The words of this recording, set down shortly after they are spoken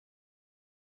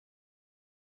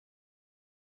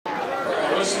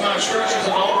my instructions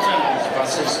at all times. If I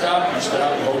say stop, you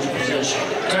stop and hold your position.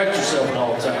 Protect yourself at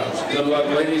all times. Good luck,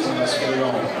 ladies, and let's get it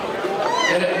on.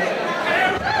 Hit it.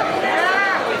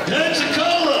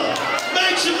 Pensacola,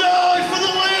 make some noise for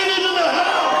the ladies in the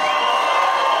house.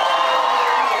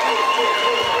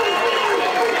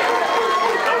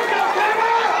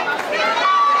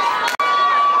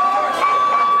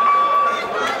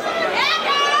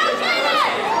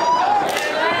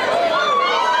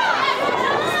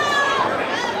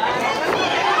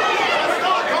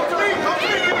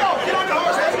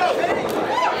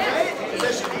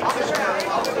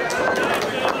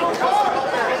 Come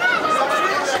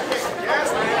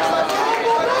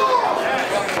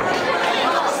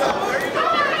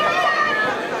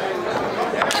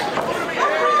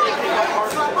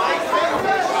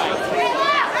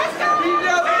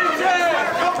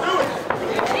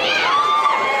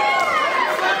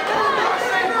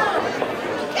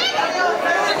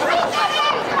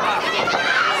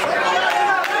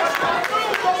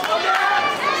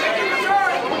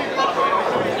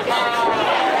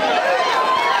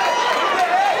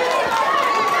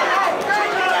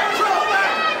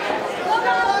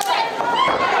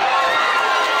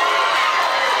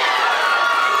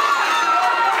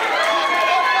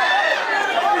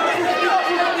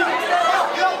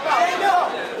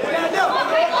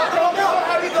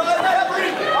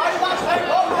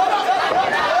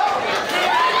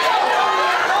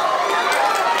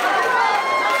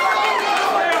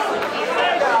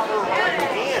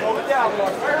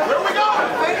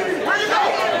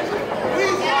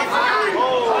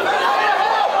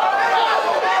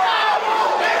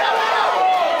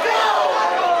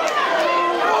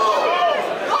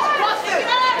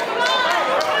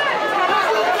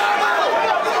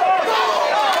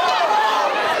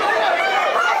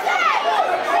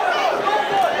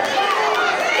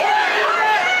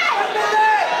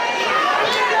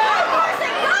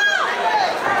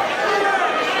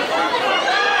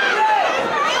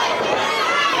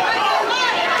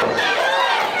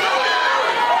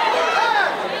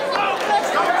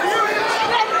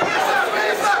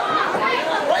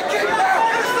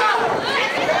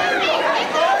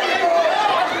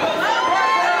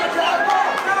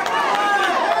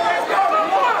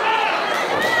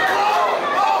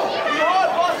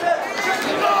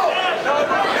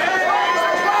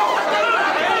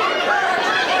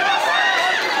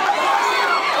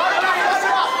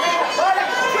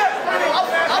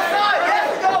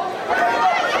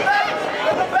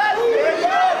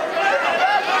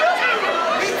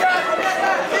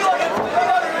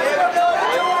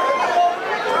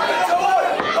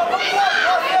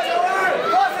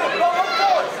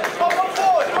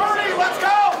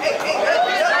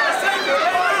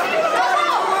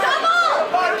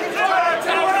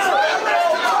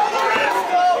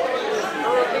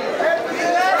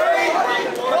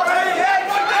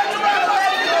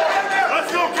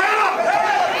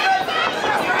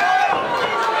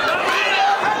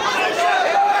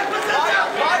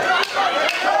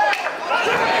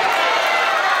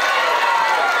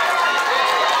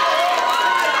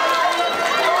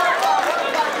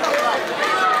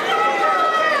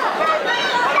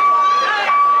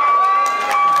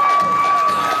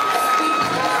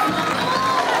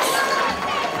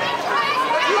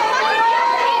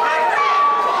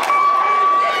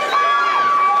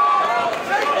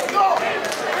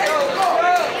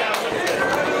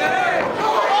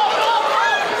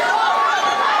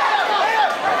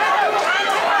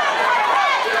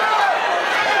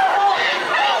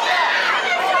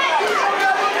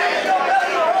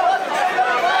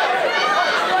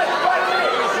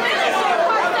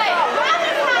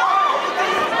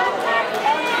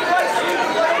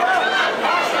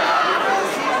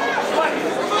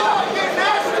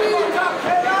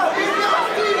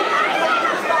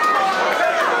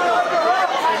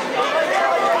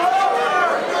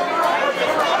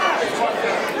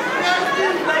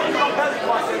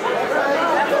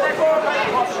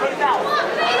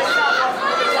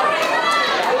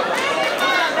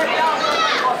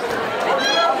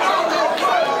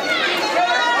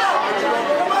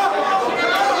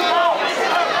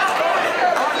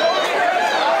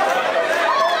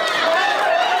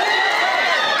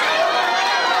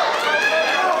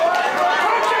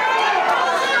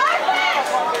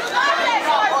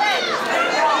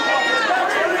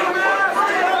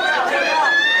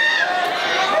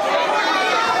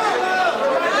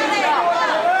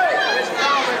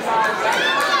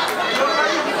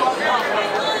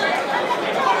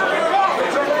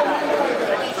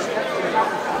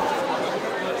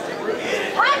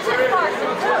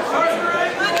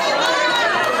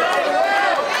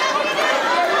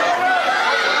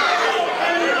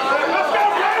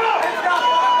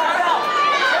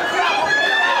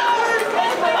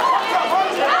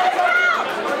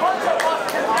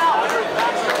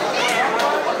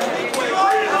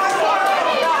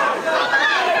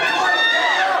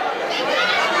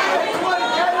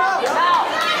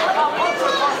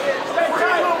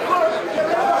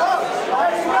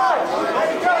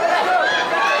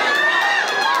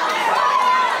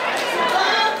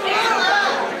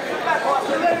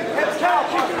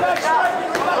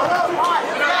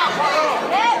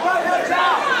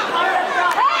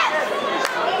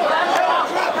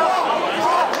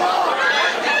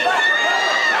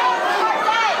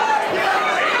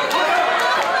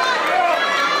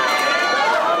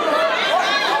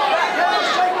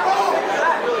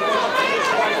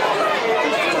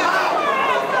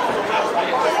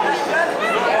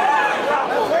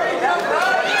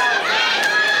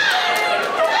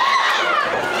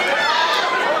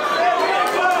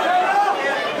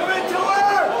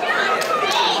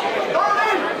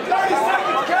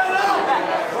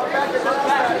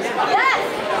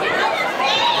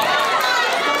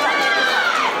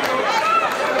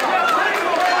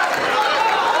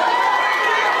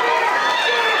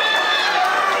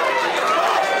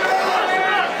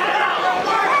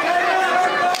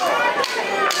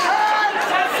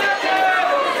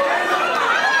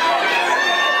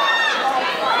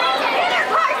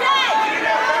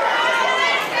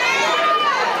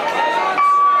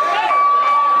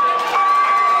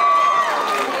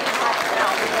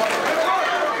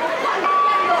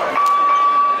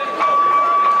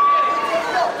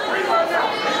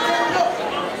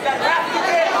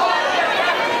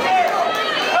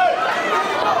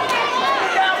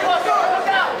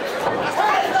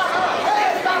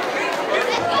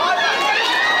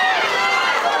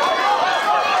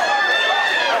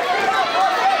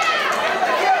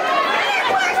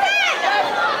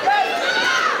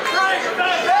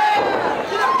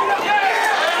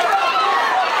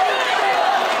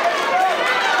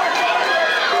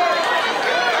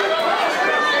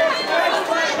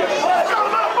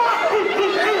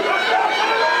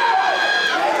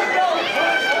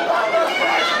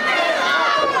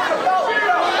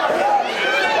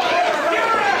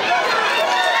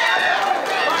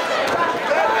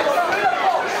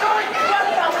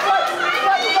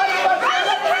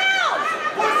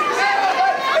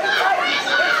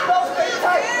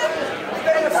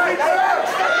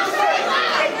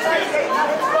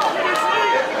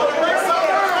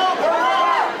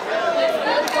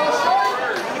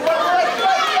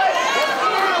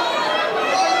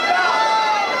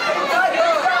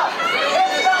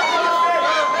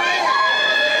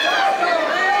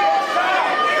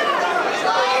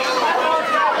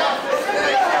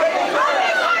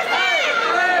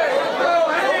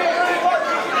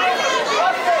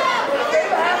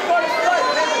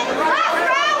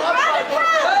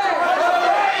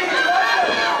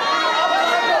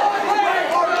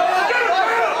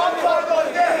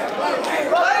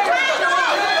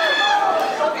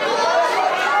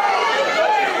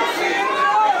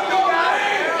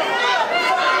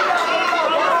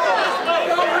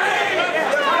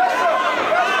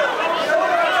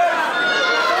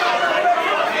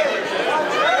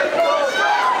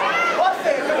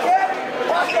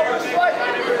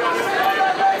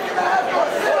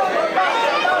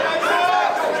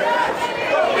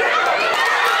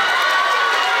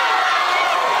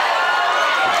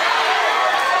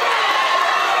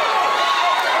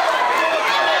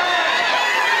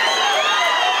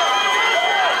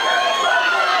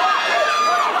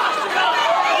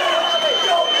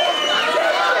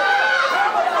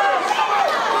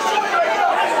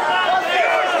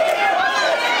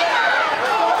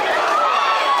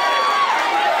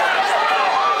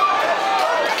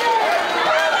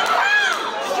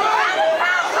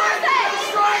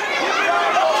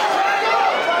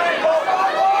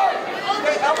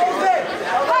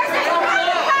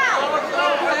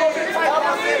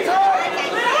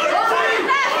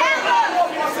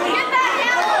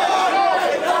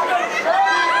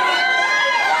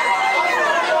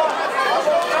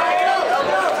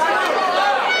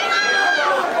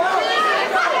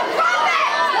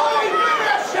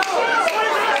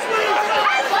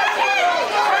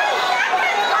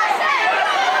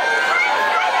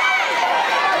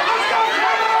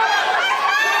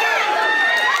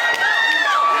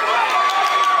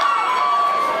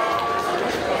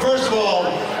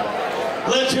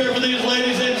Let's hear it for these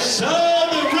ladies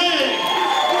inside the ring.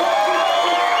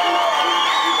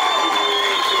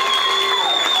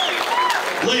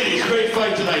 Ladies, great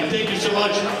fight tonight. Thank you so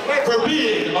much for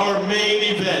being our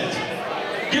main event.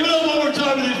 Give it up one more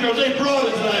time to these girls. They brought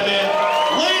it tonight, man.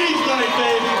 Ladies night,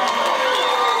 baby.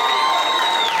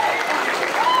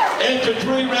 After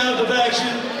 3 rounds of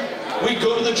action, we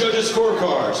go to the judges'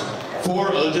 scorecards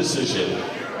for a decision.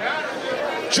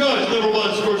 Judge number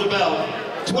 1 scores about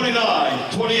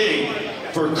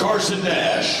 29-28 for Carsyn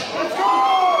Nash.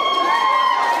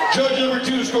 Judge number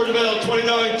 2 scores about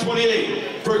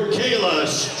 29-28 for Kayla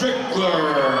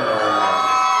Strickler.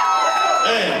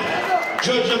 And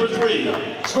judge number 3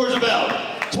 scores about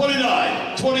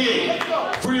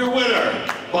 29-28 for your winner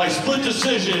by split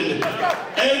decision.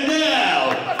 And now,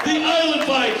 the Island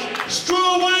Fight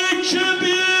Strawweight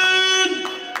Champion!